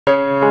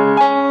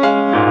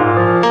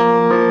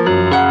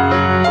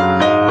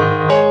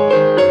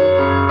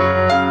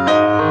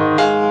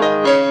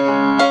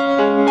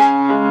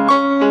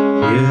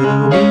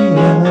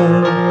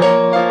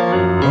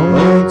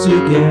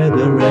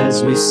Together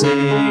as we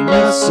sing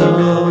a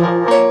song,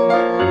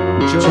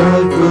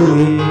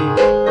 joyfully,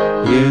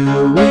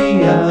 here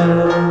we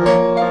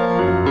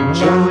are.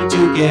 Join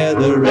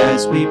together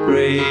as we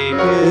pray,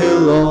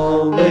 we'll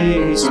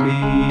always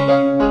be.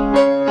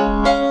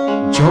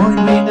 Join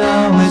me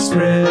now as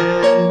friends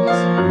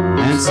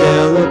and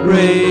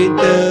celebrate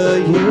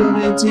the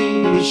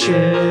unity we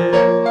share.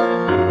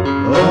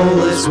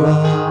 All is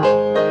well,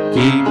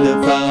 keep the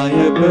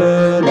fire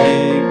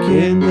burning,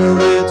 kindle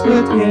it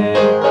with care.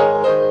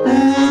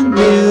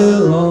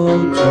 We'll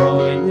all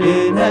join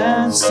in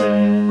and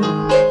sing,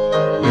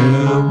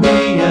 here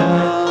we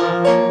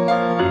are,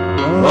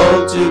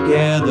 all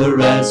together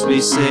as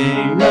we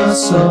sing a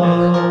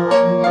song.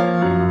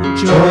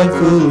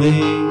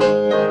 Joyfully,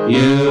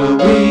 here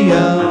we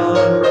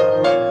are,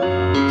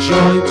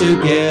 join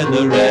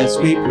together as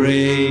we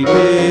pray,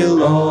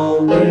 we'll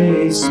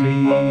always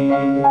be.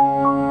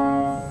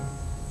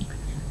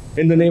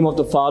 In the name of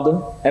the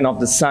Father, and of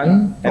the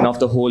Son, and of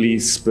the Holy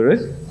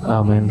Spirit.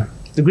 Amen.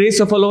 The grace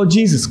of our Lord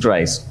Jesus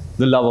Christ,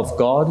 the love of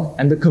God,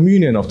 and the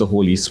communion of the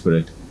Holy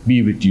Spirit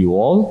be with you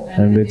all.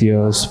 And with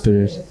your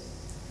spirit.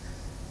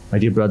 My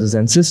dear brothers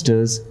and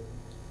sisters,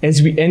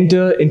 as we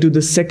enter into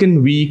the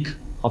second week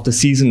of the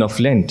season of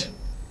Lent,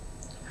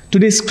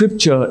 today's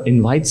scripture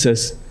invites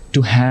us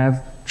to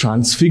have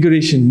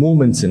transfiguration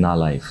moments in our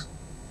life.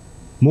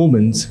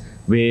 Moments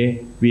where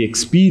we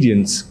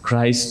experience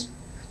Christ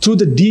through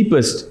the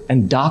deepest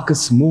and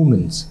darkest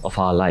moments of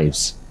our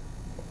lives.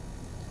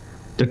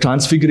 The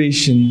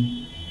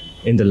transfiguration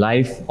in the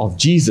life of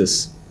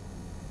Jesus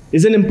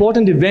is an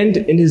important event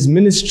in his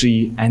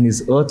ministry and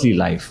his earthly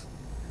life.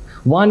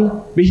 One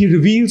where he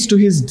reveals to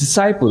his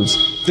disciples,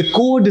 the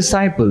core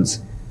disciples,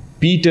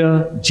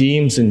 Peter,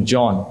 James, and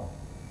John,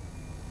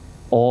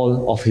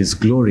 all of his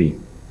glory.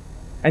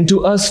 And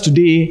to us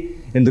today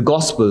in the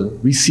gospel,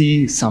 we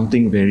see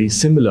something very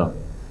similar.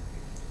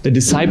 The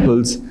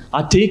disciples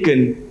are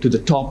taken to the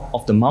top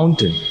of the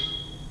mountain.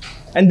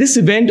 And this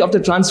event of the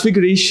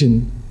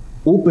transfiguration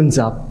opens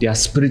up their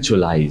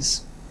spiritual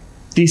eyes.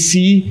 They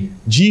see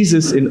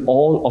Jesus in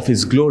all of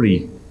his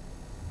glory.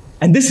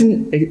 And this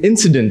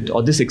incident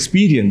or this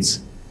experience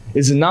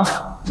is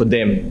enough for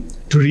them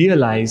to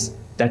realize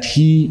that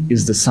he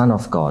is the Son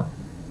of God.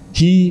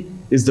 He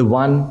is the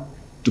one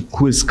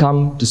who has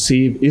come to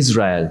save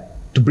Israel,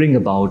 to bring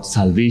about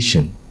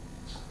salvation.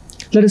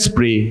 Let us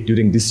pray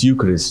during this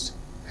Eucharist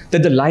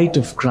that the light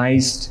of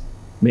Christ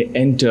may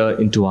enter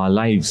into our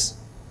lives,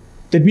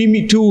 that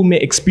we too may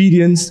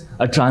experience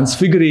a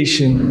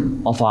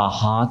transfiguration of our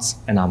hearts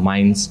and our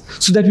minds,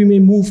 so that we may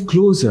move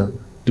closer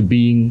to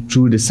being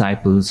true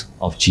disciples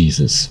of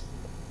Jesus.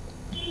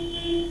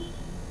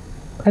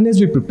 And as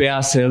we prepare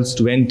ourselves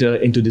to enter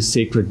into the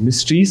sacred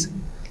mysteries,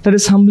 let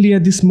us humbly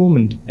at this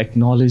moment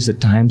acknowledge the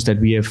times that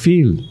we have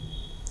failed,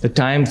 the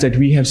times that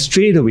we have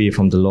strayed away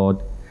from the Lord,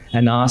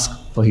 and ask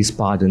for his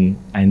pardon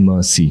and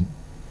mercy.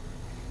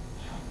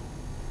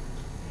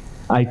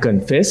 I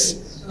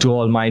confess to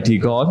Almighty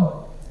God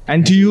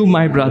and to you,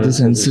 my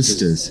brothers and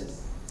sisters,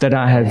 that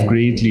I have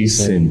greatly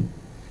sinned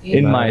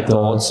in my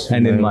thoughts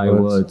and in my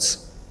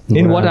words,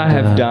 in what I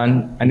have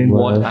done and in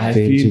what I have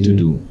failed to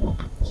do,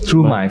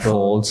 through my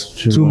faults,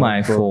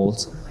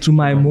 through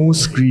my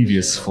most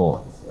grievous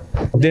fault.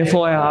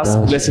 Therefore I ask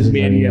Blessed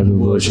Mary, our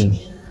Virgin,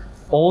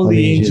 all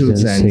the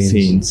angels and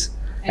saints,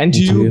 and to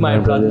you, my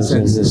brothers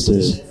and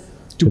sisters,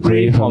 to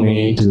pray for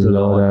me to the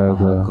Lord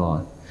our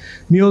God.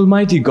 May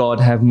Almighty God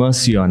have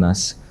mercy on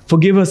us,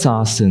 forgive us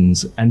our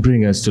sins, and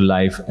bring us to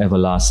life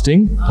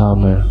everlasting.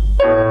 Amen.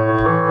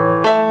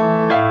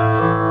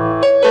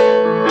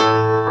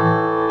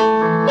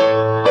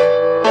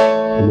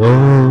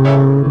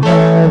 Lord,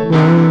 have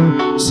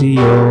mercy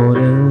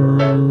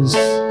on us.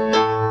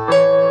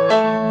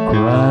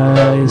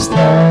 Christ,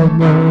 have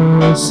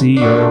mercy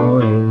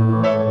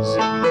on us.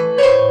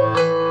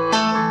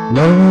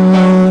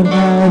 Lord,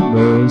 have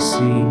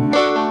mercy.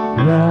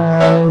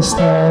 Christ,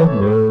 have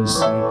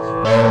mercy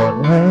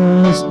on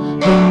us,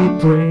 we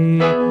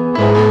pray,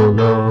 O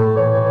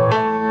Lord.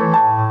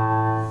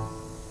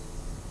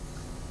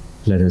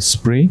 Let us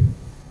pray.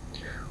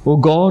 O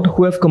God,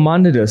 who have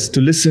commanded us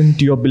to listen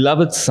to your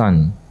beloved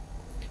Son,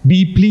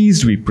 be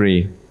pleased, we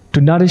pray,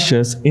 to nourish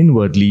us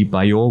inwardly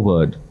by your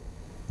word,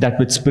 that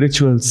with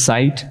spiritual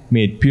sight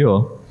made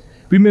pure,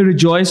 we may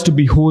rejoice to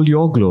behold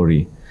your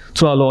glory,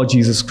 through our Lord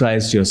Jesus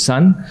Christ, your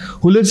Son,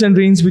 who lives and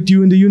reigns with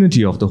you in the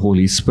unity of the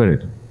Holy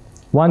Spirit,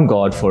 one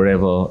God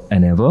forever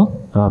and ever.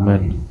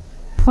 Amen.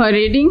 A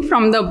reading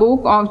from the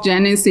book of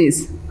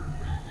Genesis.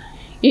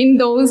 In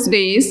those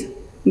days,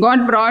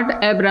 God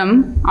brought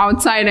Abram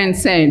outside and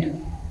said,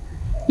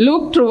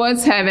 "Look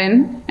towards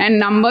heaven and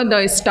number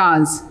the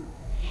stars.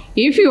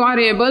 If you are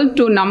able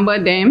to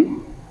number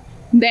them."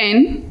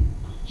 Then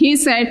he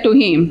said to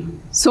him,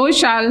 "So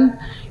shall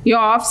your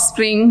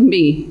offspring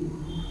be."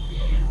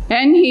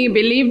 And he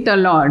believed the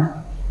Lord,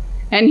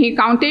 and he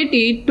counted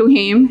it to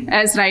him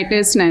as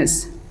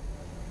righteousness.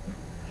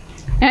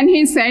 And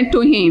he said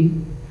to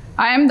him,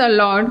 I am the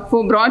Lord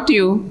who brought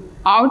you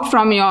out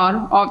from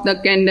of the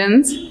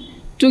Canaanites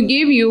to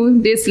give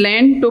you this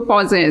land to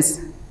possess.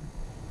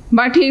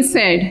 But he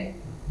said,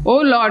 O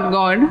Lord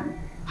God,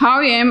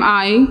 how am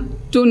I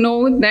to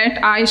know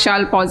that I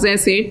shall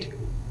possess it?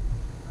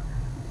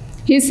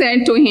 He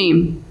said to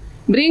him,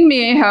 Bring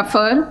me a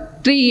heifer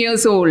 3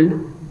 years old,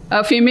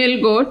 a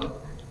female goat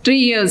 3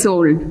 years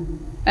old,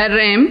 a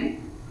ram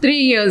 3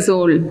 years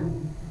old,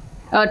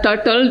 a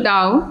turtle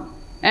dove,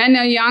 and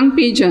a young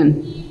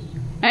pigeon.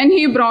 And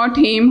he brought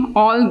him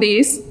all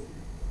these,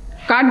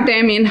 cut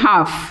them in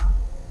half,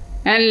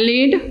 and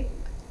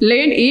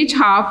laid each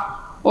half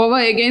over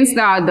against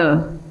the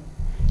other.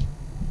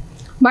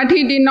 But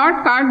he did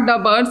not cut the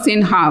birds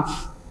in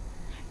half.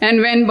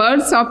 And when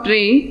birds of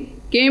prey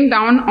came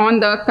down on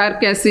the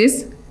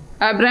carcasses,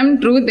 Abram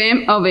drew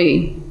them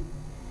away.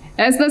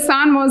 As the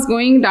sun was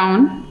going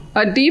down,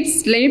 a deep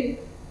sleep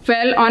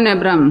fell on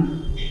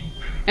Abram.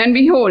 And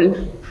behold,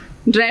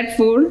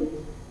 dreadful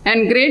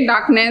and great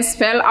darkness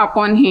fell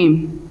upon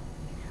him.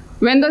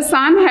 When the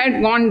sun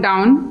had gone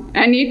down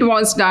and it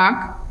was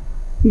dark,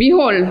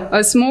 behold,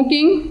 a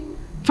smoking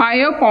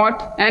fire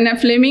pot and a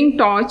flaming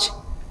torch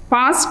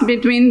passed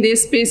between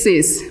these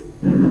pieces.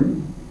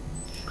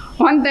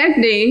 On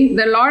that day,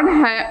 the Lord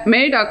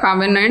made a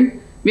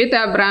covenant with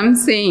Abram,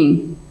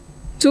 saying,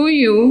 To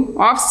you,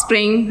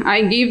 offspring,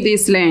 I give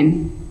this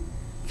land,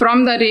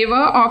 from the river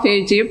of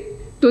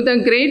Egypt to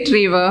the great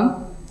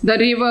river, the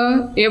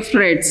river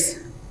Euphrates.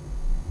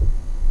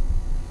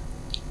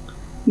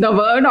 The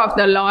word of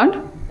the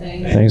Lord.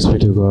 Thanks be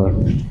to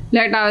God.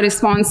 Let our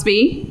response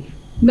be,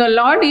 The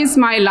Lord is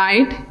my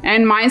light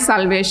and my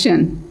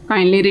salvation.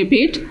 Kindly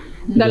repeat.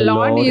 The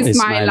Lord is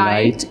my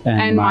light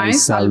and my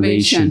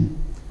salvation.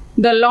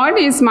 The Lord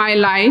is my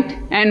light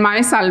and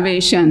my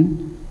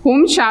salvation.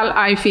 Whom shall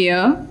I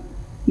fear?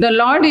 The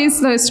Lord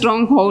is the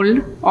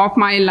stronghold of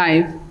my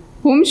life.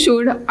 Whom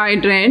should I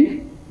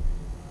dread?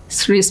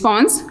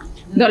 Response.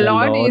 The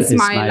Lord is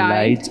my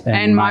light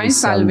and my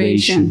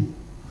salvation.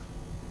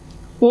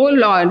 O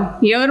Lord,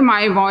 hear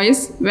my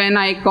voice when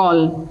I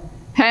call.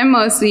 Have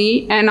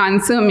mercy and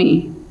answer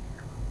me.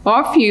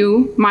 Of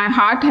you my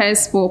heart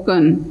has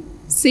spoken.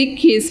 Seek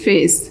his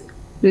face.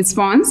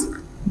 Response.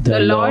 The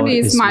Lord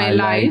is my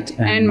light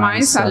and my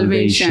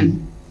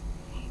salvation.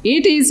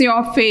 It is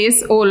your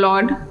face, O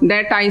Lord,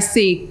 that I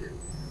seek.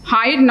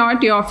 Hide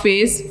not your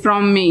face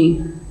from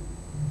me.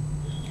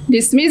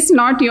 Dismiss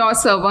not your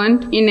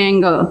servant in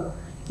anger.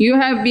 You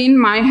have been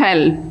my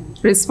help.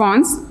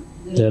 Response.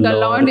 The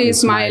Lord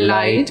is my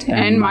light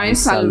and my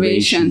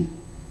salvation.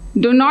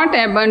 Do not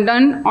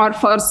abandon or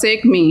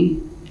forsake me.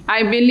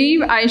 I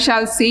believe I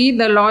shall see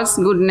the Lord's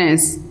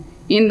goodness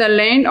in the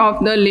land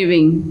of the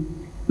living.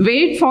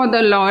 Wait for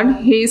the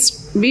Lord,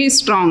 be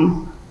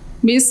strong.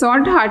 Be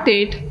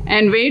soft-hearted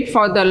and wait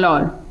for the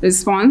Lord.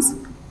 Response.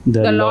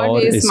 The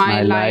Lord is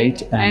my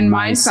light and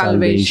my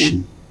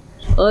salvation.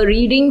 A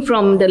reading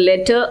from the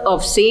letter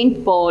of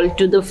St. Paul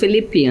to the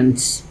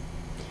Philippians.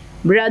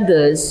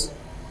 Brothers,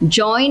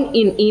 join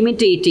in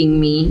imitating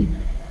me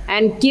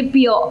and keep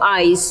your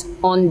eyes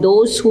on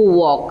those who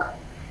walk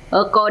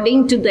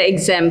according to the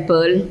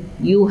example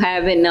you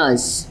have in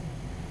us.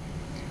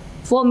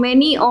 For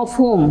many of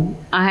whom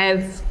I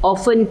have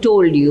often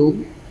told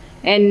you,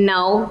 and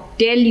now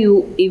tell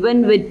you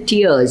even with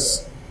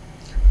tears,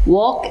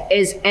 walk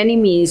as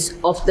enemies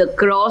of the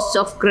cross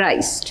of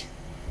Christ.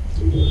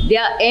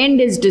 Their end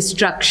is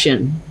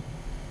destruction.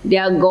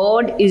 Their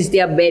God is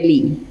their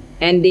belly,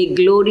 and they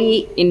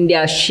glory in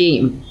their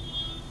shame,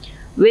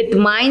 with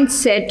minds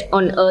set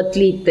on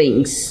earthly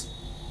things.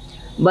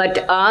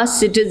 But our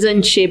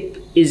citizenship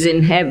is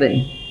in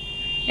heaven,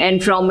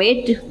 and from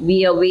it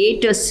we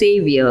await a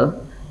Savior,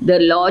 the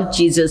Lord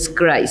Jesus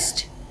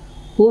Christ,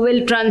 who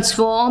will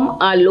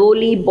transform our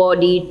lowly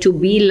body to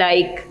be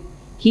like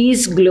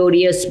his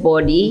glorious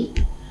body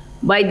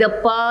by the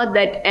power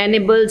that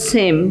enables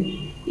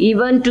him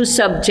even to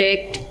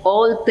subject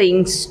all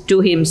things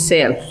to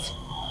himself.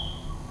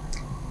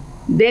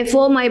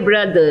 Therefore, my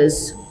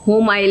brothers,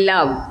 whom I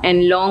love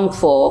and long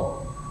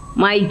for,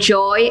 my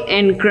joy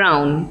and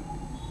crown,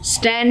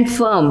 stand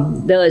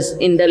firm thus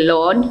in the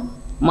Lord,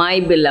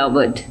 my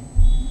beloved.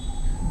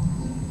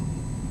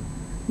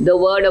 The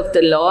word of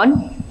the Lord.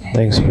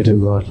 Thanks be to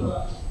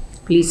God.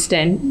 Please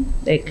stand.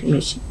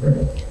 Acclamation.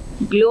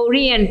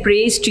 Glory and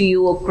praise to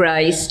you, O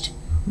Christ.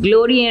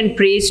 Glory and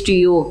praise to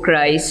you, O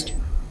Christ.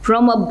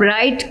 From a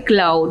bright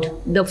cloud,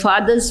 the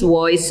Father's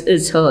voice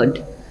is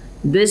heard.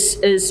 This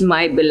is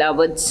my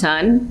beloved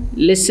Son.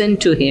 Listen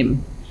to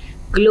him.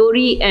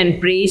 Glory and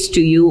praise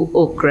to you,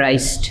 O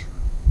Christ.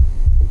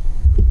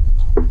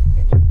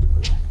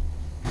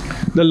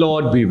 The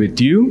Lord be with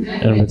you.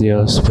 And with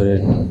your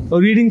spirit. A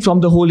reading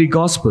from the Holy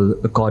Gospel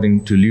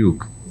according to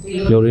Luke.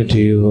 Glory to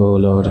you, O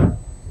Lord.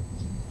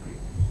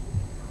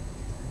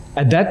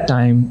 At that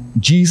time,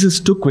 Jesus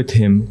took with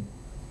him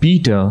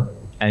Peter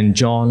and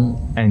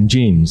John and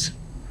James,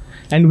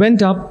 and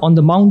went up on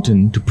the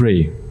mountain to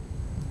pray.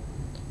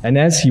 And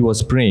as he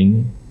was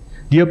praying,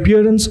 the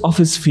appearance of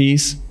his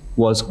face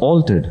was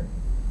altered,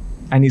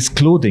 and his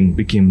clothing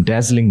became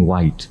dazzling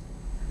white.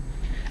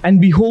 And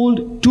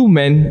behold, two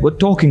men were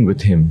talking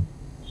with him,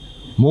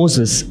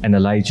 Moses and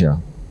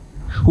Elijah,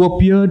 who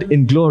appeared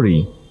in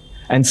glory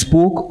and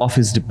spoke of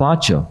his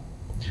departure,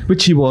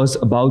 which he was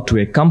about to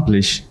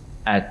accomplish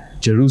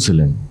at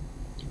Jerusalem.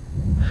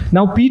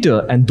 Now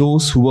Peter and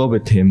those who were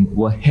with him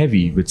were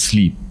heavy with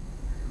sleep.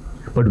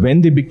 But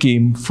when they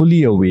became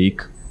fully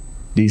awake,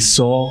 they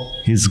saw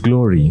his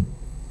glory,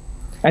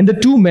 and the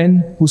two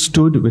men who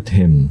stood with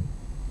him.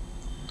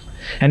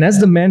 And as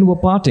the men were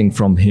parting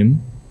from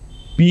him,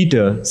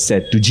 Peter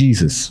said to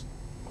Jesus,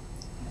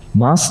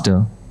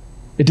 "Master,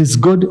 it is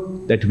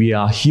good that we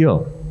are here.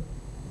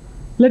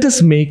 Let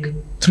us make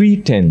 3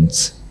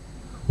 tents,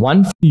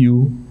 one for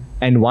you,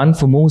 and one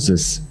for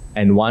Moses,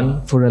 and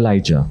one for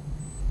Elijah."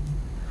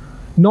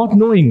 Not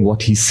knowing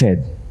what he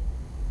said,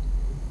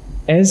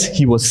 as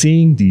he was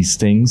saying these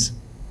things,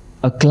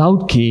 a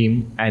cloud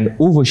came and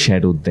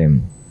overshadowed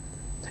them,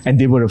 and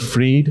they were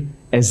afraid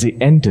as they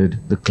entered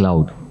the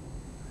cloud.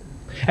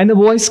 And a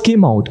voice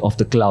came out of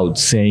the cloud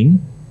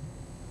saying,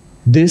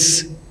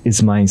 "This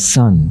is my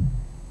Son,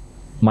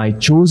 my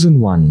chosen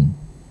one.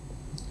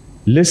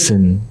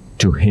 Listen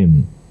to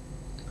him."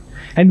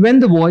 And when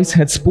the voice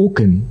had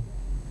spoken,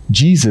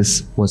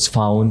 Jesus was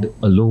found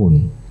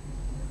alone.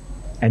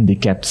 And they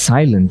kept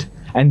silent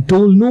and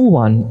told no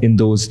one in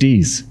those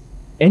days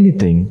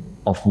anything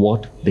of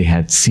what they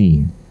had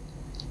seen.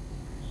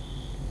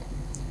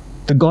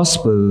 The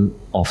Gospel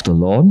of the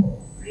Lord.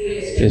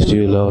 Praise to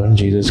you, Lord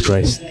Jesus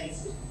Christ.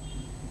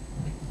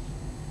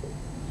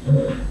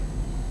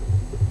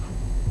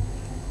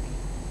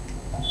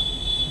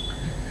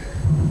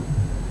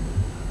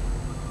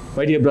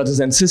 My dear brothers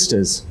and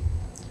sisters,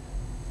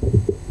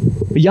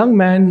 a young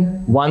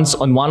man once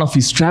on one of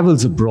his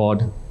travels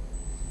abroad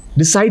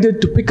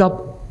decided to pick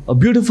up a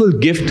beautiful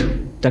gift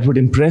that would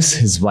impress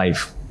his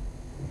wife,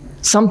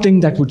 something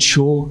that would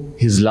show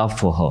his love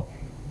for her.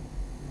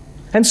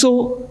 And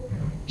so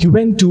he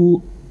went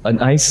to a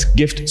nice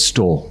gift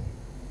store,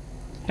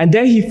 and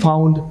there he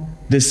found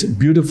this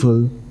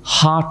beautiful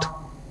heart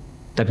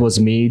that was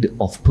made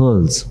of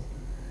pearls.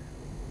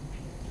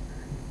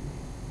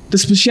 The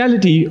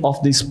speciality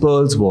of these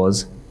pearls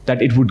was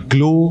that it would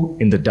glow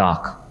in the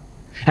dark.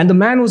 And the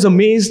man was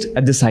amazed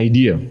at this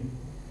idea.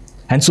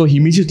 And so he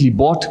immediately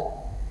bought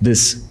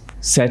this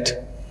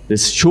set,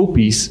 this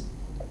showpiece,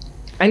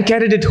 and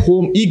carried it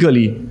home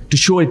eagerly to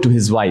show it to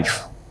his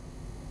wife.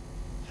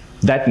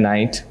 That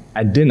night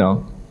at dinner,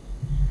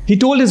 he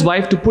told his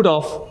wife to put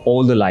off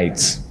all the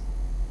lights.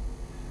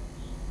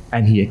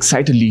 And he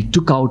excitedly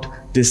took out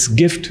this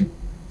gift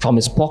from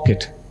his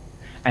pocket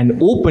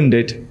and opened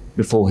it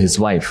before his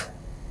wife.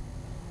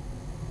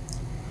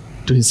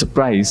 To his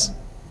surprise,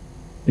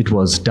 it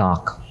was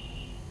dark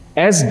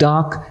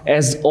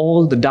as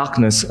all the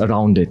darkness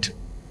around it.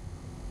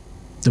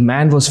 The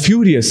man was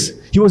furious.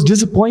 He was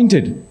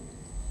disappointed.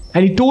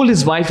 And he told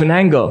his wife in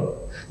anger,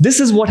 "This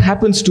is what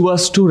happens to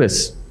us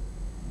tourists.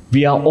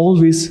 We are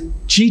always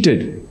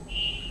cheated."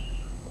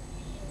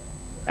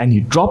 And he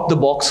dropped the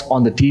box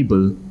on the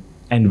table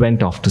and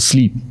went off to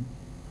sleep.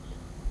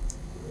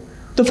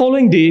 The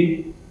following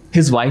day,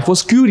 his wife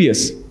was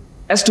curious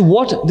as to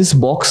what this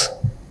box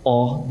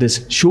or this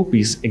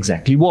showpiece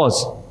exactly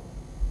was.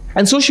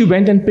 And so she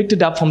went and picked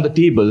it up from the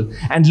table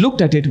and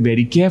looked at it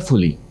very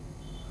carefully.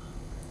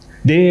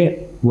 There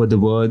were the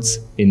words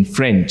in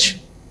French.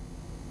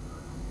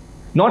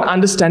 Not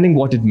understanding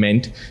what it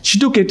meant, she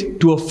took it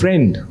to a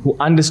friend who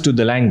understood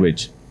the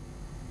language,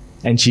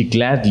 and she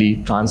gladly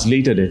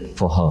translated it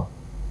for her.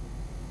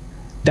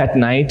 That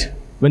night,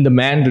 when the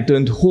man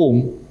returned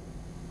home,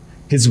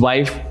 his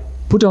wife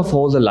put off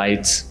all the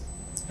lights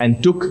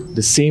and took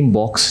the same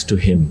box to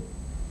him.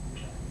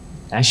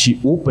 As she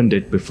opened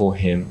it before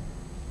him,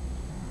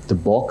 the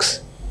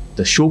box,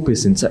 the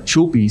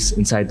showpiece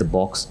inside the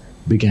box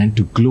began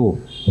to glow.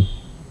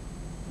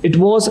 It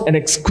was an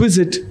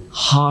exquisite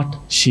heart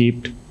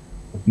shaped,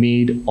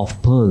 made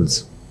of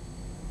pearls,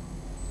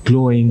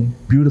 glowing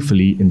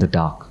beautifully in the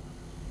dark.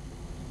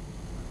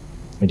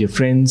 My dear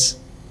friends,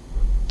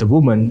 the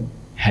woman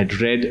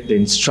had read the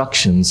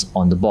instructions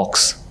on the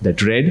box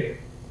that read,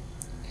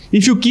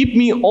 "If you keep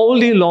me all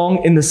day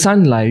long in the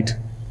sunlight,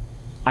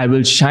 I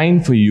will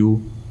shine for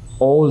you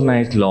all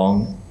night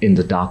long in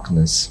the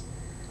darkness."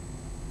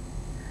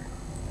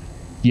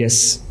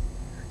 Yes,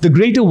 the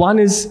greater one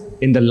is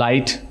in the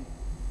light,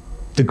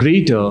 the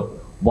greater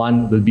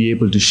one will be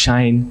able to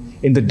shine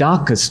in the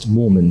darkest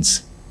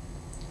moments.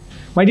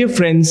 My dear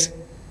friends,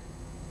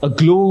 a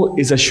glow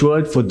is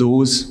assured for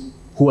those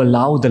who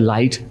allow the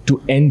light to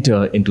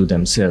enter into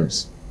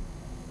themselves.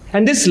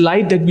 And this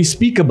light that we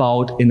speak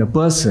about in a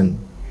person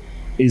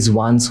is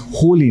one's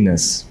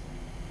holiness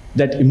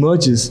that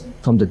emerges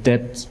from the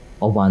depths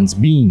of one's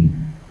being.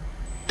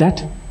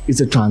 That is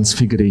a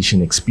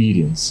transfiguration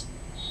experience.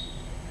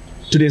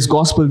 Today's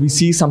gospel, we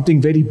see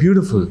something very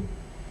beautiful,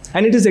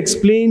 and it is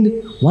explained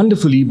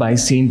wonderfully by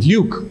Saint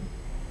Luke.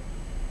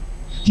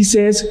 He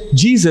says,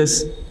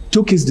 Jesus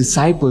took his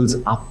disciples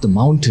up the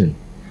mountain.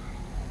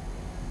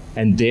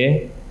 And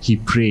there he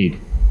prayed.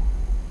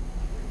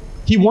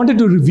 He wanted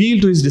to reveal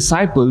to his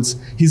disciples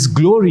his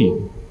glory.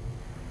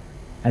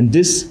 And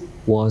this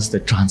was the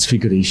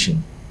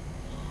transfiguration.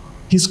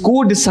 His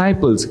core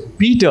disciples,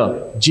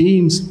 Peter,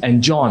 James,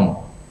 and John,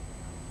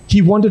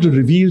 he wanted to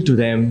reveal to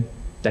them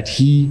that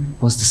he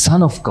was the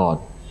Son of God.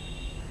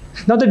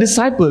 Now the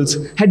disciples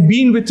had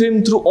been with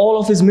him through all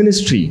of his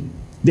ministry.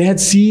 They had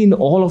seen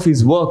all of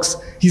his works,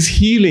 his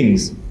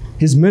healings,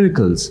 his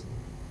miracles.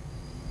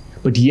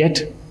 But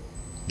yet,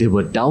 there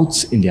were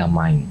doubts in their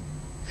mind.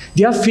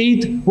 Their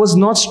faith was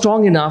not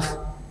strong enough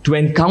to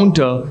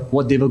encounter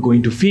what they were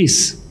going to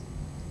face.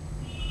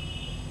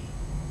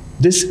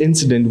 This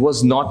incident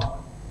was not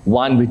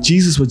one where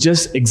Jesus was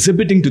just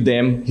exhibiting to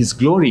them his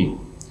glory.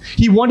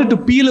 He wanted to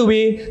peel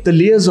away the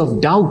layers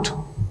of doubt,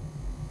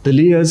 the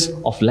layers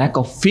of lack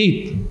of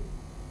faith,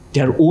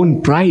 their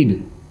own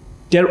pride,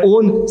 their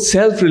own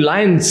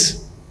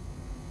self-reliance,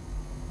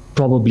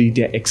 probably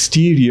their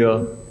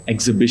exterior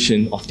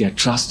exhibition of their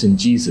trust in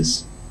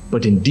Jesus.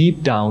 But in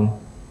deep down,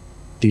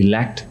 they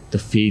lacked the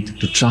faith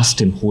to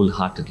trust him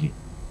wholeheartedly.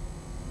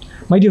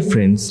 My dear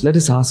friends, let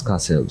us ask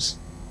ourselves,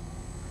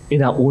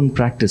 in our own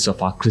practice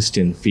of our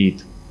Christian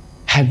faith,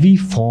 have we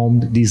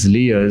formed these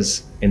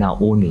layers in our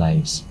own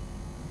lives?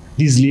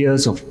 These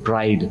layers of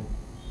pride,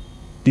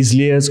 these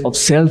layers of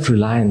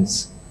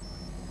self-reliance,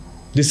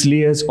 these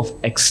layers of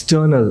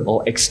external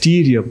or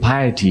exterior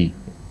piety.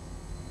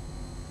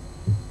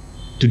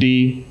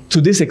 Today,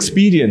 through this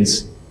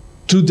experience,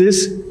 through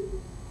this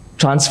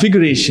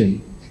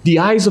transfiguration, the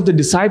eyes of the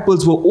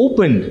disciples were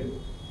opened.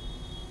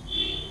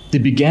 They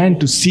began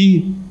to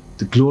see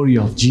the glory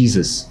of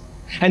Jesus.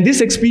 And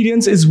this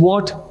experience is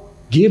what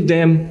gave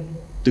them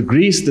the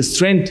grace, the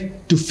strength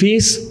to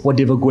face what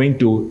they were going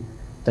to,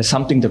 that's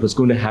something that was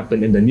going to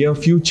happen in the near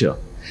future,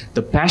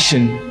 the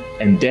passion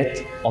and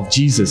death of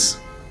Jesus.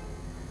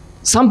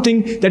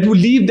 Something that would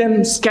leave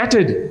them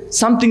scattered,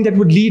 something that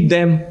would leave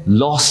them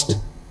lost.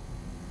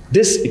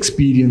 This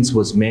experience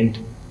was meant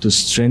to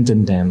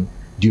strengthen them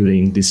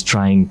during these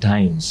trying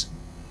times.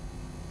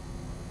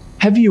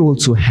 Have you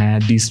also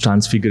had these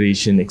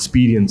transfiguration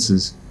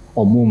experiences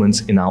or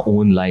moments in our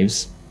own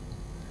lives?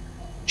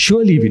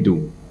 Surely we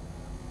do.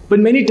 But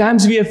many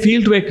times we have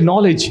failed to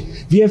acknowledge,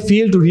 we have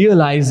failed to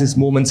realize these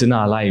moments in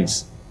our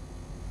lives.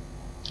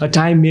 A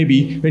time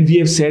maybe when we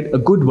have said a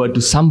good word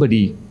to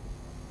somebody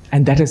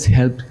and that has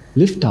helped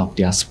lift up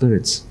their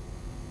spirits.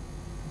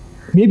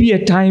 Maybe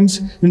at times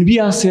when we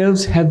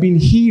ourselves have been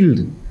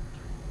healed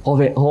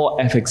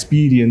or have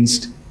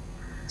experienced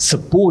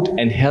support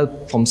and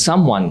help from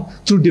someone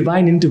through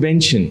divine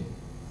intervention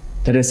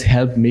that has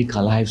helped make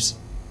our lives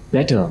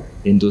better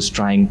in those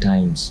trying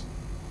times.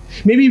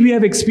 Maybe we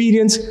have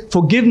experienced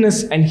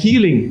forgiveness and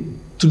healing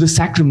through the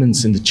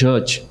sacraments in the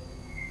church.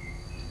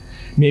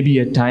 Maybe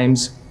at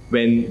times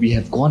when we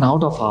have gone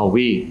out of our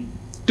way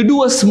to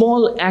do a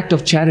small act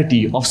of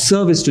charity, of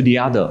service to the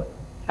other,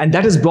 and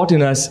that has brought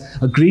in us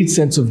a great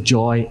sense of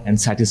joy and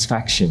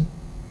satisfaction.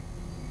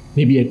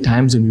 Maybe at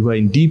times when we were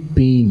in deep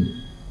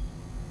pain,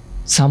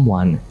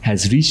 someone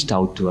has reached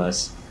out to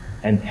us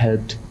and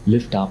helped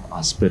lift up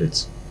our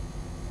spirits.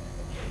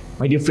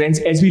 My dear friends,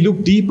 as we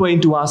look deeper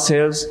into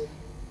ourselves,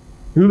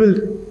 we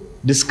will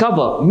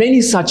discover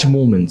many such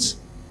moments,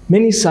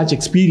 many such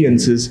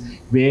experiences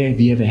where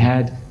we have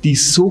had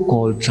these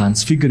so-called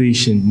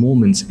transfiguration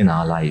moments in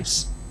our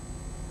lives.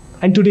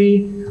 And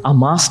today, our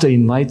Master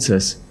invites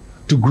us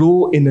to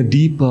grow in a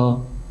deeper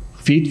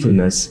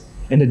faithfulness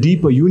and a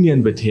deeper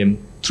union with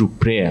Him through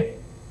prayer.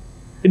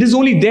 It is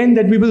only then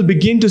that we will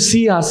begin to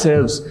see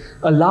ourselves,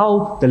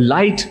 allow the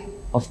light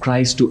of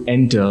Christ to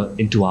enter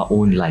into our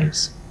own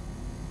lives.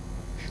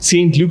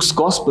 St. Luke's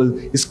Gospel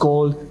is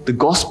called the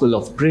Gospel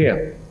of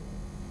Prayer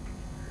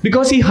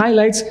because he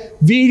highlights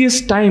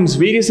various times,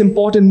 various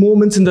important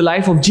moments in the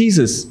life of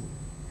Jesus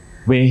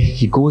where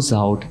he goes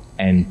out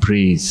and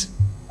prays.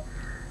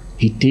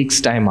 He takes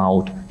time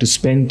out to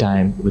spend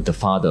time with the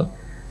Father.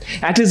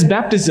 At his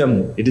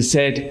baptism, it is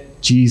said,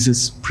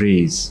 Jesus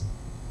prays.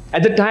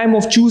 At the time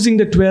of choosing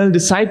the 12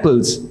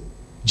 disciples,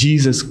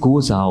 Jesus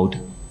goes out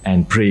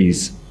and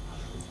prays.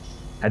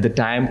 At the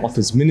time of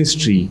his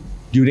ministry,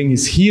 during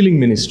his healing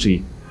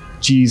ministry,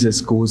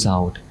 Jesus goes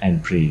out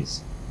and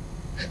prays.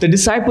 The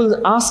disciples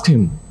asked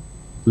him,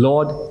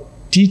 Lord,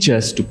 teach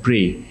us to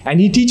pray. And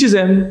he teaches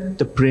them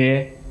the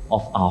prayer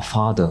of our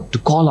Father, to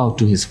call out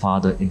to his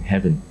Father in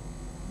heaven.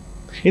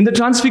 In the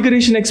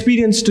Transfiguration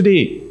experience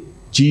today,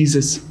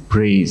 Jesus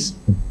prays.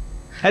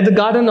 At the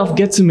Garden of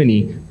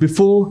Gethsemane,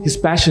 before his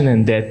passion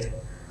and death,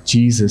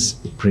 Jesus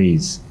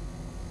prays.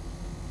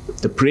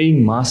 The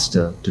praying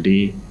Master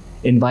today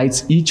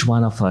invites each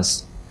one of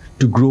us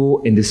to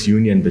grow in this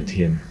union with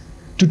him,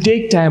 to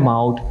take time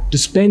out, to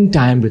spend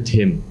time with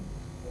him,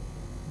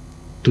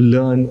 to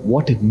learn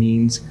what it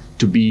means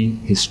to be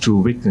his true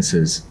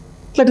witnesses.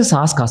 Let us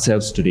ask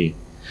ourselves today,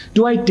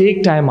 do I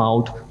take time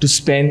out to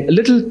spend a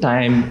little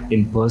time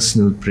in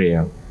personal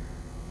prayer?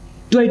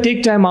 Do I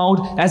take time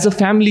out as a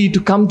family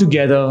to come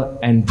together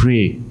and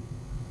pray?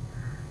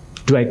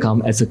 Do I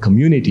come as a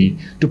community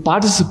to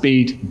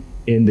participate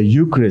in the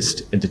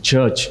Eucharist, in the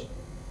church,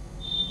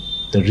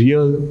 the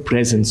real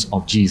presence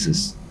of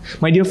Jesus?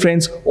 My dear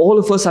friends, all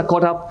of us are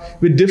caught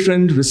up with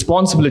different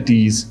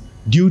responsibilities,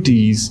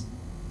 duties,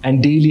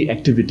 and daily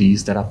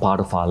activities that are part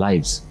of our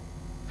lives.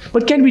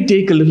 But can we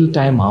take a little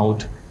time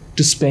out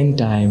to spend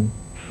time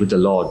with the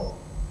Lord?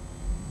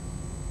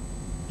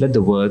 Let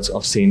the words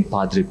of Saint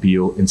Padre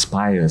Pio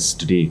inspire us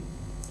today.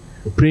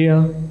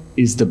 Prayer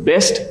is the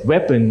best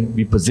weapon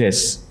we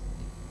possess.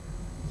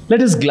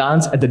 Let us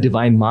glance at the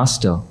Divine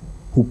Master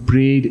who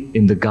prayed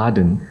in the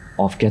Garden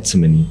of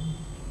Gethsemane,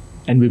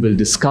 and we will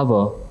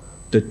discover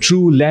the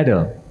true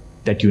ladder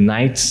that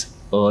unites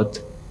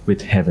earth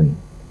with heaven.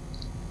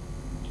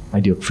 My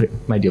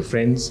dear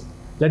friends,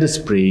 let us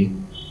pray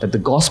that the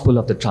gospel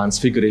of the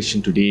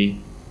Transfiguration today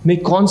may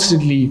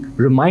constantly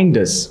remind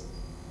us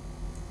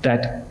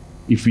that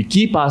if we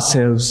keep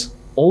ourselves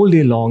all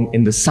day long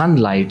in the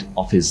sunlight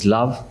of His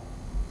love,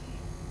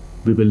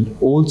 we will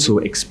also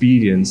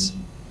experience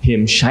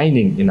Him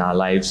shining in our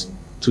lives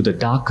through the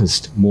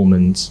darkest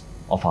moments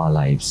of our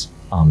lives.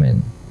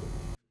 Amen.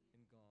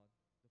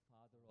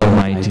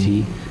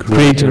 Almighty,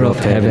 creator of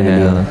heaven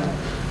and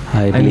earth,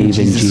 I believe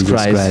in Jesus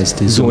Christ,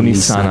 His only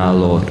Son, our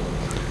Lord,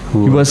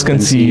 who was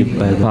conceived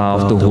by the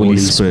power of the Holy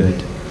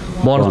Spirit,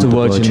 born of the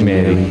Virgin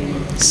Mary.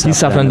 He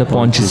suffered under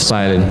Pontius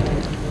Pilate,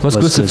 was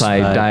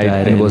crucified,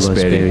 died, and was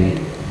buried.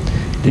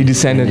 He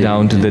descended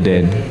down to the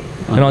dead,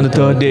 and on the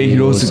third day He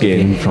rose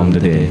again from the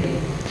dead.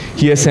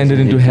 He ascended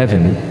into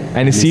heaven,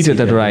 and is seated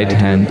at the right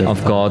hand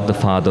of God the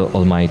Father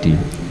Almighty.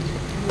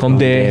 From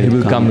there He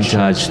will come to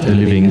judge the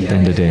living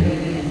and the dead.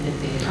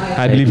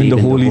 I believe in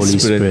the Holy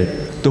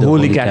Spirit, the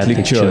Holy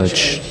Catholic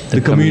Church,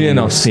 the communion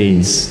of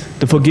saints,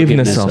 the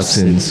forgiveness of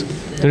sins,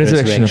 the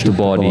resurrection of the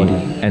body,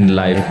 and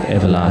life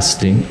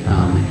everlasting.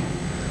 Amen.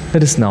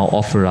 Let us now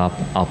offer up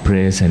our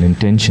prayers and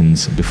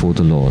intentions before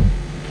the Lord.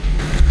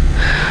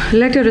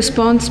 Let your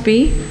response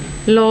be,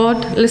 Lord,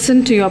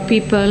 listen to your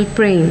people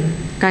praying.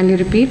 Kindly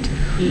repeat.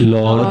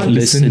 Lord,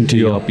 listen to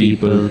your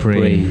people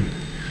praying.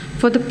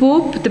 For the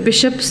Pope, the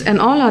bishops, and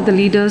all other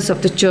leaders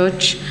of the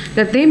Church,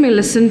 that they may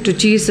listen to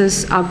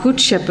Jesus, our Good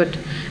Shepherd,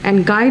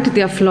 and guide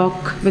their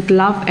flock with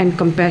love and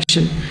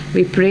compassion,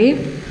 we pray.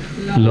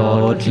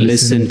 Lord,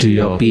 listen to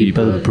your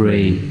people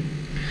praying.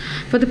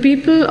 For the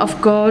people of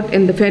God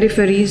in the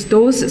peripheries,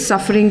 those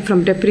suffering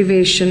from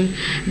deprivation,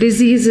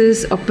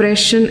 diseases,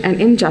 oppression,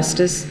 and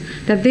injustice,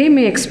 that they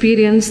may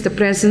experience the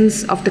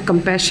presence of the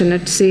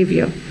compassionate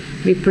Savior,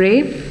 we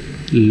pray.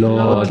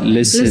 Lord,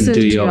 listen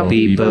to your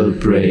people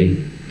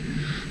praying.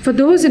 For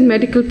those in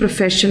medical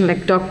profession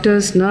like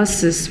doctors,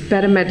 nurses,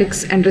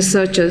 paramedics, and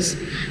researchers,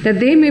 that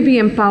they may be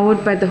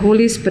empowered by the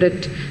Holy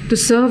Spirit to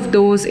serve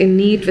those in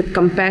need with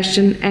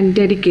compassion and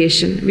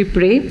dedication, we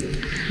pray.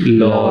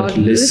 Lord,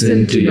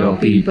 listen to your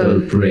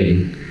people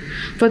praying.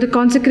 For the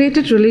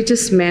consecrated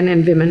religious men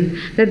and women,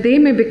 that they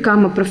may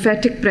become a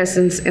prophetic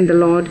presence in the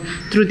Lord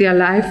through their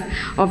life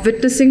of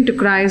witnessing to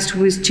Christ,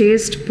 who is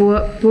chaste,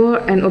 poor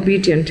and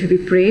obedient, we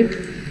pray.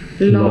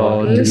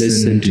 Lord,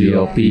 listen to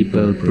your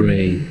people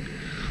praying.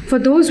 For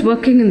those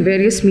working in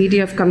various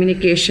media of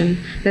communication,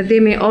 that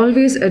they may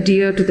always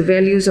adhere to the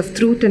values of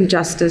truth and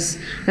justice,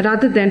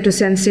 rather than to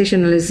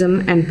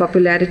sensationalism and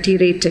popularity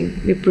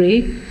rating, we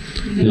pray.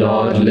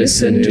 Lord,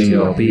 listen to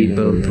your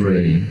people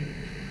praying.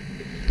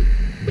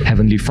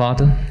 Heavenly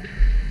Father,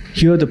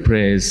 hear the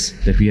prayers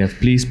that we have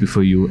placed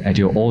before you at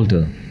your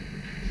altar.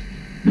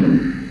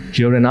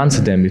 Hear and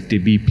answer them if they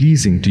be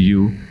pleasing to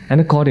you and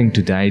according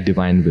to thy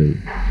divine will.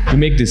 We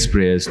make these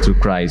prayers through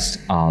Christ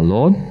our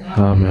Lord.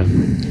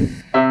 Amen.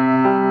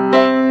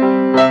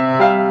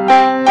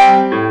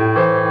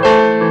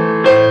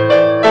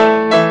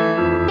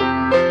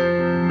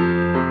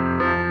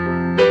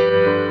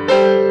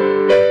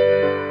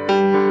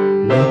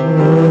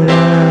 Lord,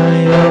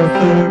 I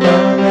offer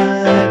my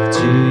life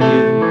to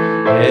you.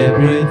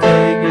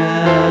 Everything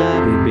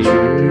I've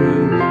been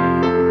through,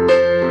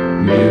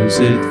 use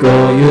it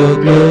for your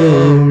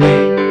glory.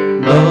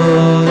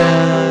 Lord,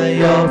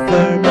 I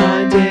offer my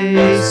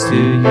days to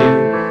you,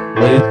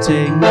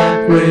 lifting my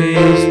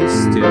praise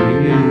to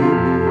you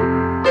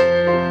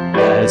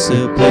as a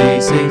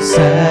pleasing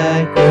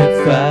sacrifice.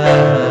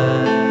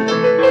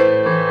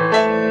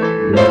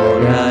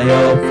 Lord, I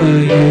offer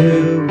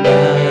you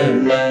my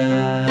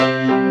life.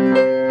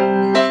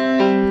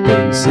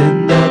 Things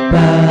in the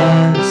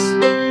past,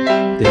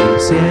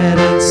 things yet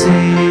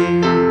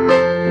unseen,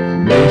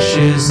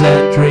 wishes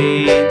and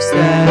dreams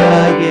that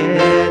are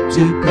yet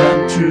to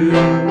come true.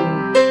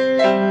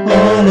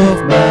 All of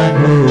my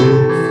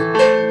hopes,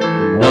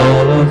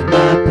 all of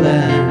my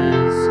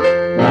plans,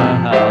 my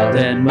heart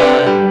and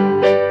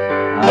mind,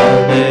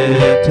 I'll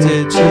lift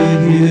it to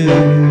you.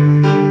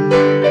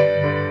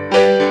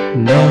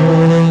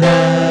 Lord,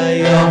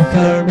 I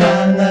offer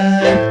my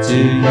life to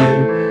you.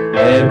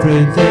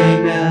 Everything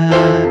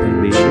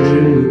I've been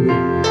through,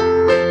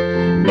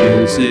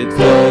 use it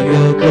for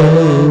your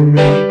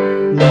glory.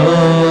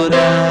 Lord,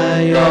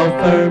 I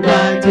offer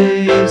my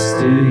days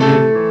to you,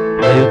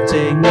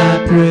 lifting my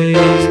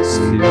praise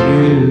to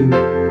you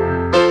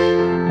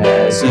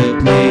as a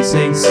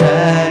pleasing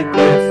sacrifice.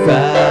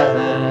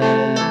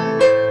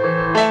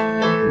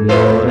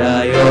 Lord,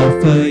 I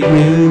offer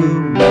you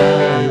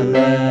my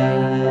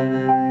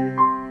life.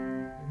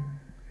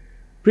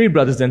 Pray,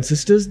 brothers and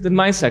sisters, that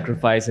my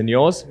sacrifice and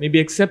yours may be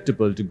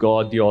acceptable to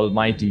God the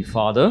Almighty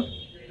Father.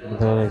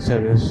 Lord,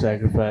 accept this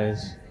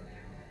sacrifice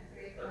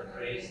for the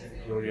praise and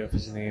glory of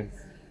His name.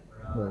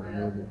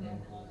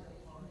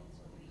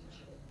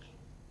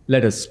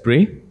 Let us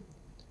pray.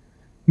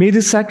 May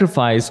this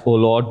sacrifice, O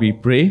Lord, we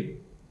pray,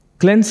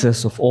 cleanse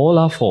us of all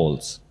our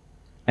faults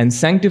and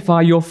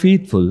sanctify your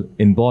faithful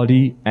in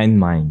body and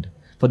mind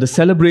for the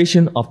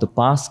celebration of the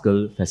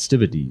Paschal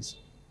festivities.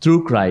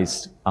 Through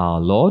Christ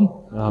our Lord.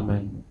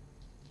 Amen.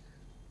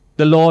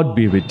 The Lord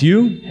be with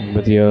you. And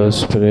with your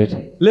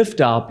spirit,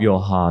 Lift up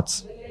your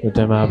hearts. lift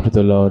them up to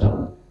the Lord.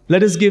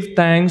 Let us give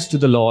thanks to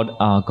the Lord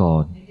our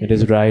God. It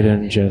is right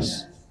and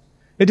just.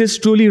 It is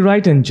truly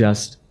right and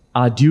just,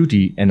 our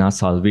duty and our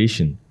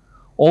salvation,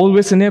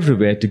 always and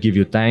everywhere to give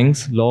you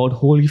thanks, Lord,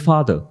 Holy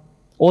Father,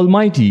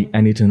 Almighty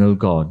and eternal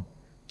God,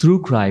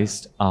 through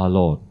Christ our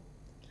Lord.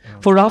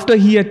 For after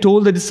he had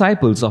told the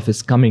disciples of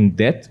his coming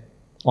death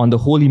on the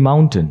holy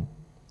mountain,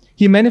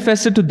 he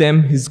manifested to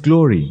them his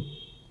glory,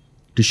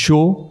 to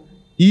show,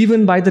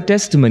 even by the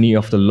testimony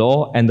of the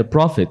law and the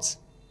prophets,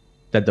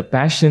 that the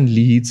passion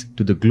leads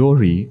to the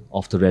glory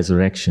of the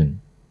resurrection.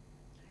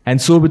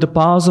 And so with the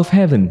powers of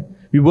heaven,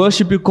 we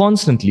worship you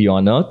constantly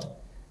on earth,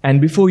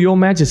 and before your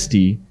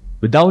majesty,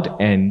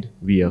 without end,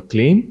 we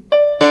acclaim.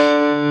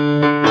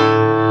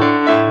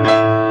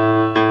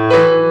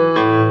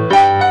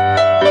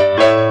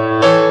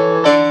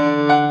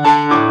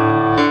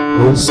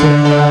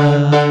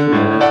 Hosanna,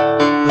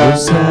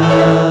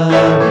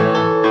 Hosanna,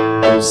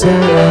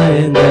 Hosanna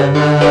in the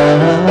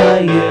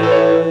highest.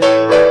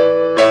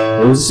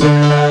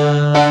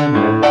 Hosanna,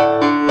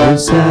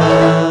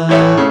 Hosanna,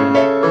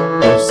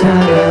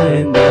 Hosanna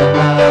in the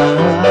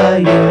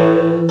highest.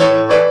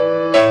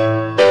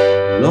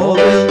 Lord,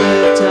 we'll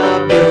lift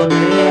up your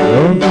name.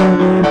 Lord, we'll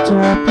lift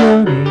up your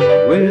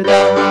name. With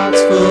our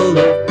hearts full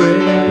of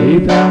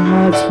praise. With our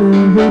hearts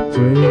full of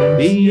praise.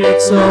 Be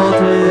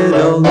exalted,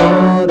 O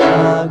Lord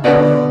our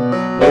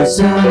God.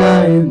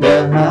 Hosanna in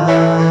the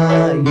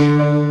highest.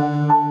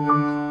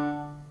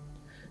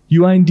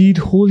 You are indeed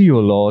holy, O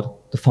Lord,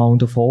 the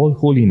fount of all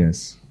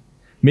holiness.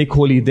 Make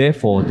holy,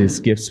 therefore, these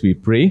gifts, we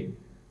pray,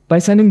 by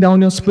sending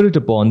down your Spirit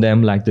upon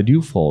them like the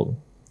dewfall,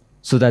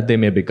 so that they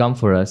may become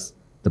for us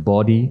the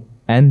body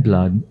and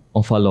blood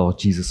of our Lord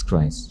Jesus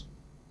Christ.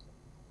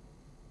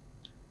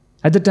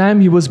 At the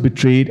time he was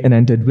betrayed and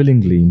entered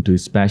willingly into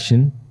his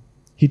passion,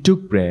 he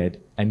took bread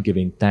and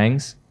giving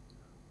thanks,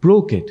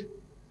 broke it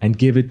and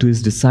gave it to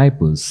his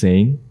disciples,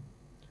 saying,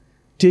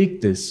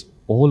 "Take this,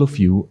 all of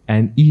you,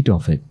 and eat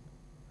of it,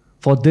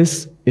 for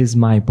this is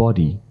my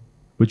body,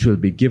 which will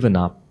be given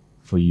up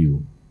for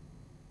you."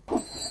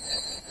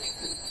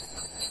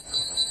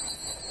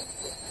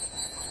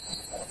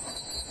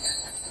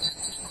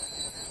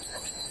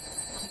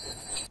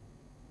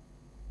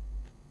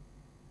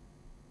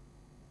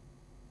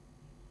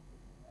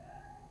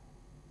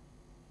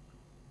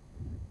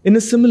 In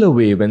a similar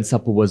way, when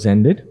supper was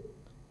ended,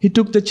 he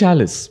took the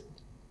chalice,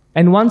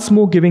 and once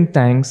more giving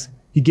thanks,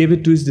 he gave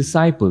it to his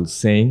disciples,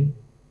 saying,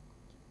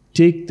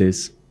 "Take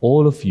this,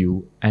 all of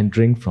you, and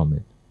drink from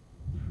it.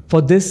 For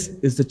this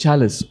is the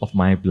chalice of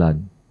my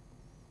blood,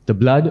 the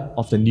blood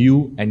of the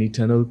new and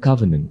eternal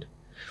covenant,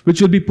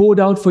 which will be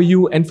poured out for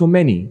you and for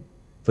many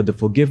for the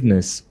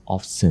forgiveness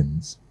of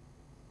sins.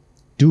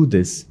 Do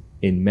this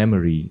in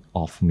memory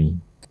of me."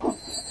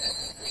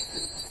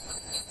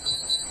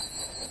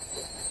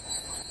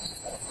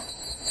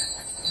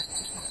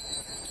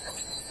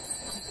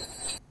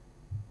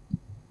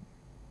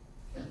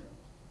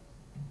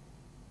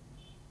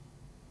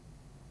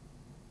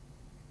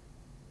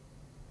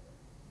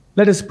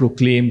 Let us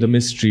proclaim the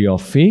mystery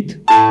of faith.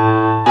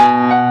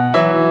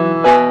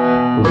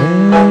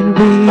 When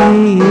we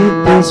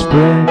eat this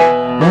bread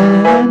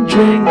and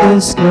drink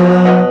this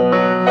cup,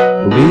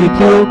 we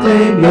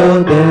proclaim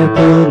your death,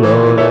 O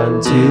Lord,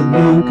 until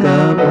you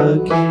come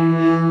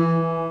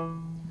again.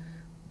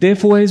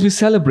 Therefore, as we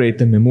celebrate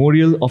the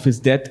memorial of his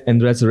death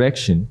and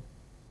resurrection,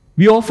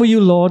 we offer you,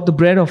 Lord, the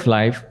bread of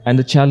life and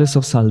the chalice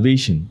of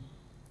salvation,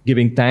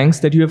 giving thanks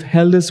that you have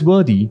held us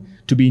worthy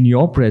to be in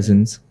your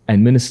presence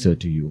and minister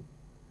to you.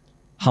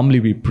 Humbly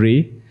we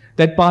pray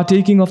that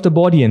partaking of the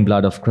body and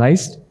blood of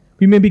Christ,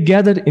 we may be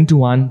gathered into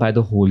one by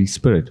the Holy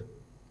Spirit.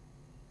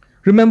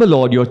 Remember,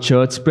 Lord, your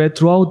church spread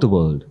throughout the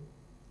world,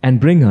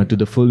 and bring her to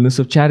the fullness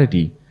of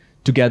charity,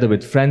 together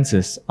with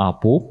Francis, our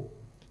Pope,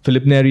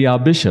 Philip Neri, our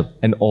Bishop,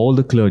 and all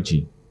the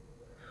clergy.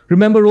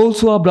 Remember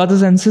also our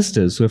brothers and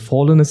sisters who have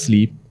fallen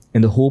asleep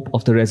in the hope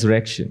of the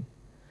resurrection,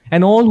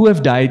 and all who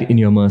have died in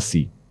your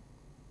mercy.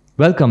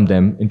 Welcome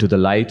them into the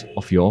light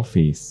of your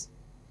face.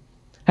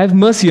 Have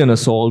mercy on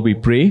us all, we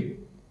pray,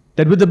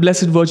 that with the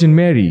Blessed Virgin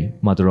Mary,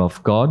 Mother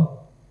of God,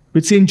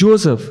 with Saint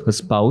Joseph, her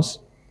spouse,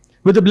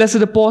 with the blessed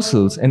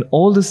apostles and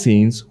all the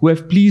saints who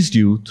have pleased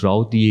you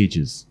throughout the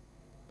ages,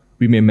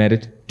 we may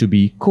merit to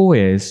be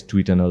co-heirs to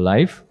eternal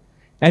life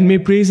and may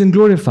praise and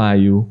glorify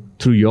you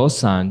through your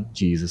Son,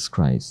 Jesus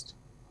Christ.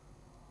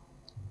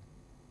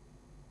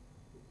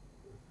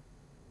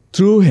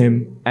 Through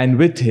him, and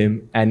with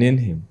him, and in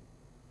him,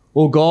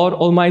 O God,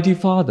 Almighty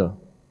Father,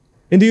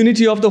 in the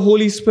unity of the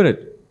Holy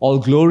Spirit, all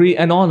glory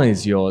and honor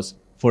is yours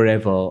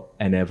forever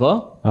and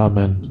ever.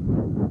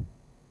 Amen.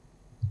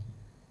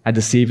 At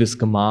the Saviour's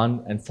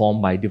command and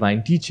formed by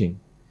divine teaching,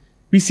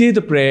 we say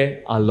the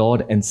prayer our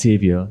Lord and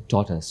Saviour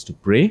taught us to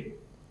pray.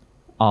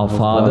 Our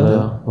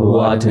Father, who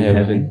art in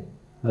heaven,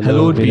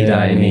 hallowed be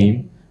thy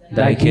name.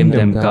 Thy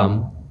kingdom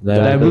come,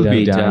 thy will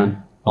be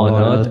done, on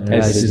earth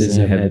as it is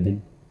in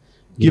heaven.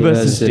 Give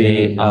us this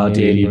day our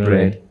daily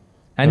bread,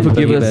 and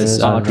forgive us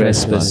our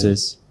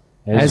trespasses,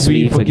 as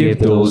we forgive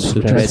those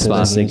who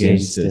trespass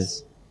against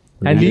us.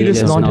 And lead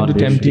us not into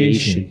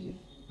temptation,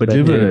 but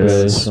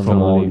deliver us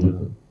from all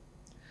evil.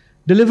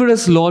 Deliver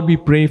us, Lord, we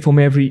pray, from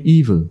every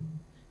evil.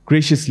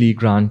 Graciously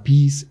grant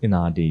peace in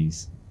our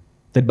days,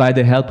 that by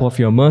the help of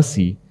your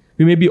mercy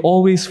we may be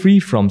always free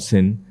from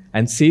sin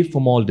and safe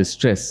from all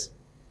distress,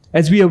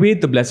 as we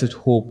await the blessed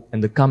hope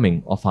and the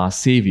coming of our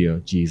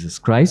Saviour, Jesus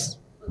Christ.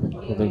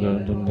 For the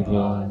good and the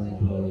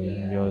glory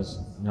and yours,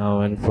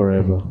 now and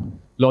forever.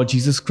 Lord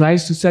Jesus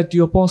Christ, who said to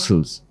your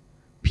apostles,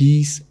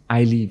 "Peace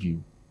I leave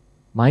you,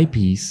 my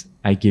peace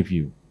I give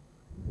you."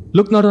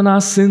 Look not on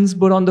our sins,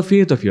 but on the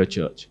faith of your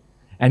church,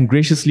 and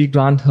graciously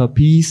grant her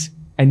peace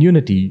and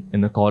unity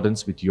in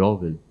accordance with your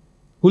will,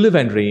 who live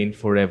and reign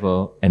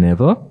forever and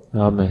ever.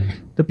 Amen.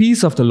 The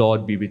peace of the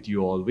Lord be with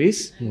you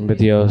always. And with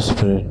your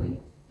spirit.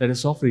 Let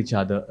us offer each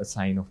other a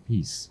sign of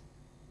peace.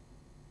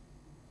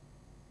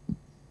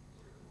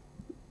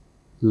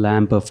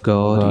 Lamb of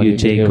God, you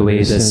take away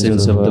the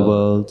sins of the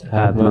world,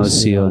 have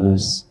mercy on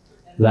us.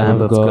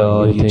 Lamb of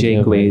God, you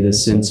take away the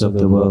sins of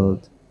the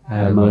world,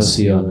 have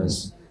mercy on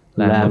us.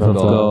 Lamb of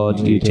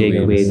God, you take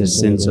away the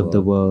sins of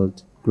the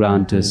world,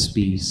 grant us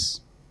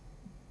peace.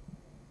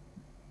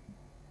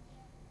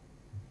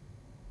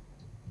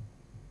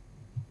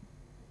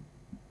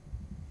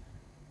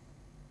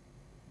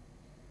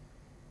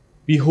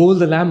 Behold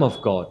the Lamb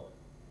of God.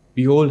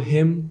 Behold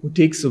him who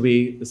takes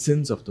away the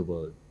sins of the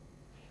world.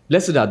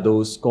 Blessed are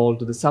those called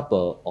to the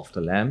supper of the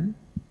Lamb.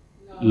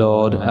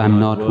 Lord, I am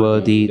not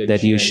worthy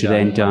that you should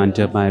enter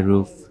under my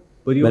roof,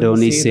 but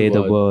only say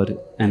the word,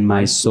 and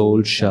my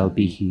soul shall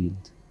be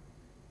healed.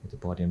 With the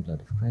body and blood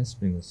of Christ,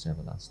 bring us to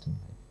everlasting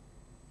life.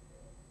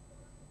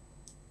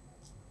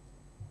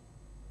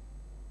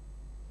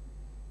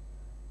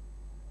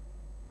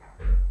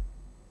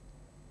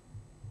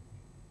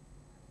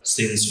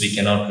 Since we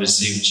cannot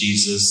receive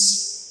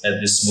Jesus at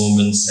this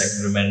moment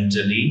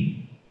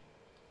sacramentally,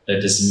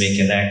 let us make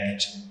an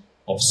act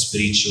of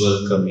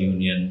spiritual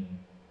communion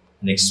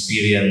and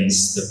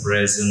experience the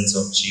presence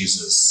of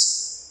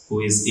Jesus, who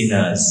is in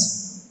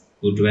us,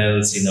 who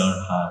dwells in our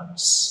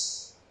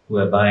hearts, who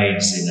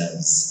abides in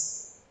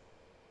us.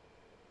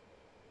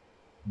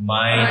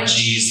 My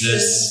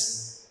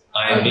Jesus,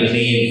 I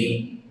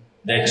believe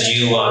that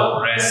you are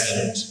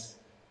present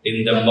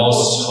in the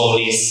most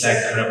holy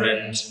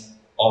sacrament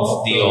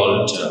of the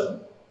altar.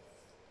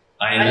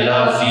 I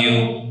love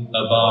you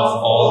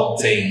above all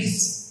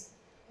things,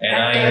 and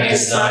I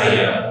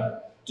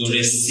desire to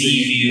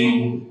receive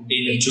you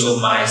into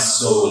my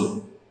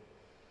soul.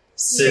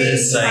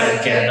 Since I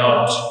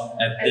cannot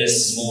at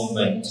this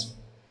moment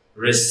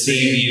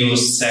receive you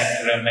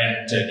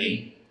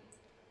sacramentally,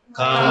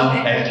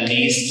 come at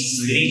least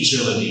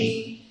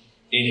spiritually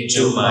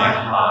into my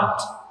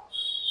heart.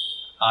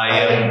 I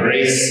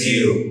embrace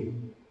you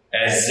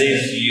as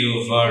if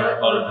you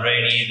were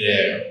already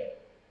there,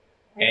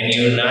 and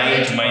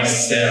unite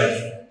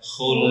myself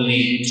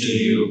wholly to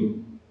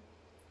you.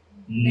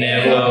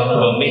 Never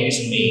permit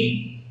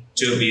me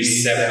to be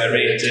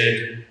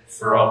separated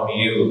from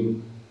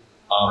you.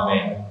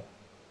 Amen.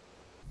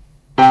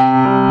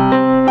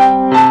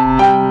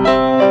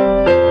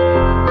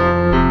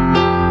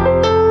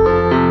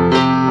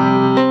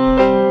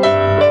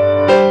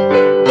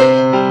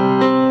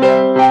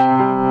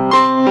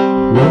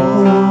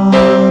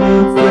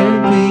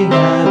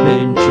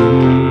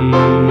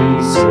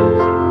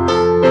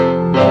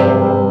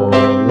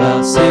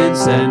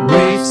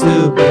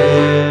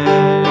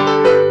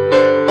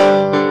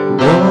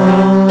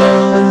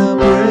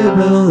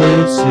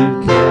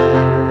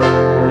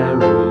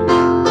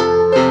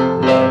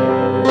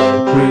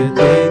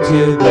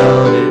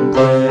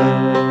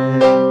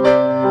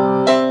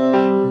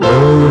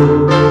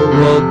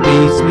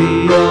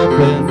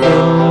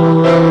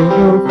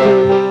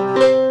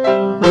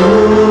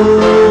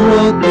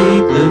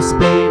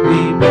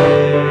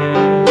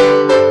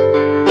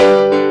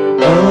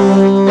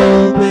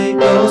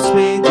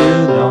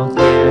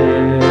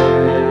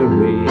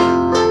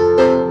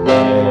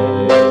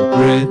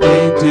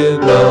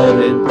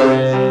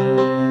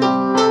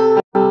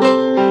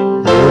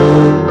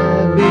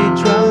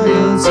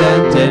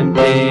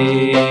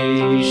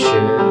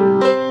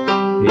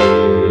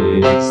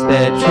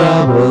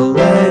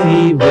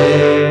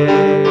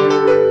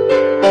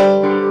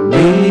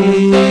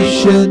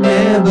 should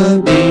never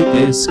be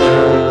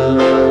discouraged.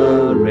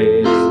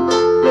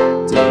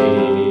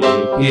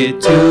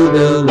 it to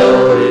the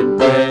Lord in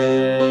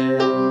prayer.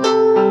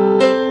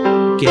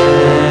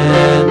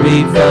 Can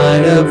we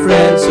find a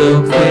friend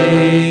so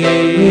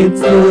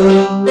faithful,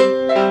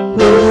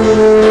 who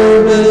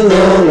will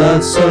all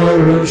our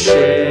sorrow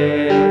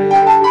share?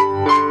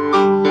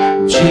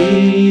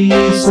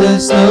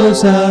 Jesus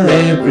knows our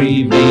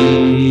every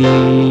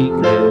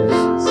weakness.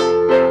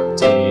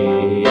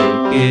 Take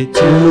it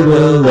to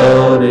the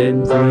Lord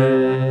in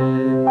prayer.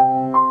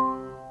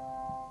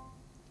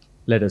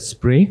 Let us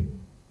pray.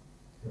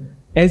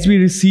 As we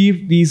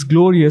receive these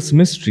glorious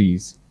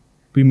mysteries,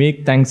 we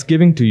make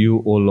thanksgiving to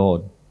you, O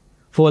Lord,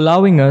 for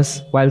allowing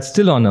us, while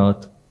still on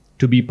earth,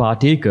 to be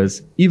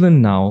partakers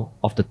even now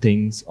of the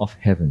things of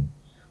heaven.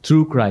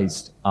 Through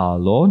Christ our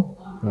Lord.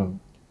 Amen.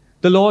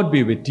 The Lord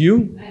be with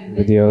you.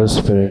 With your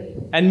spirit.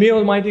 And may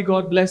Almighty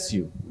God bless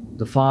you,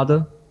 the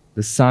Father,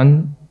 the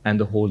Son, and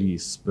the Holy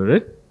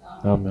Spirit.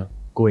 Amen.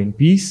 Go in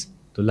peace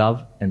to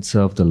love and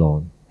serve the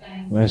Lord.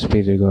 Thanks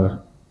be to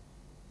God.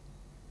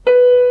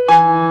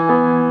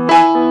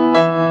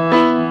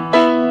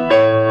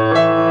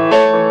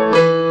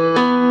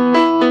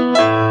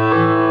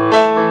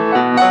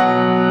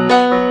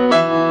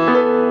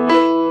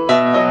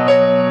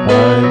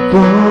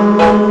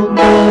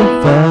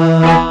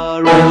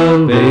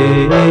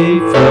 Away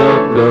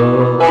from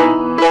God,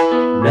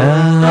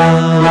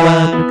 now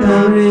I'm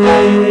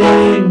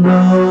coming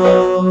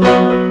home.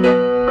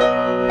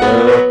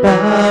 The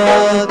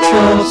paths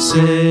of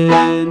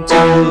sin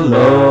too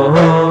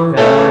long I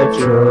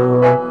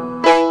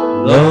trod.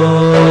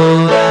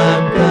 Lord,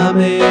 I'm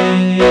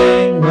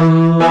coming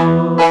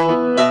home.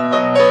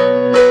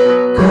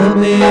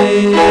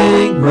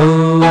 Coming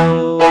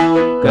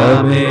home,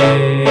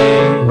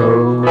 coming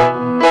home.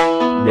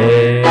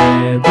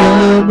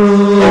 Never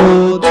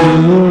more to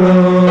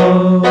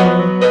roam.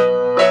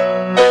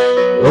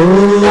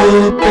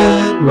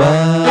 Open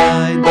wide.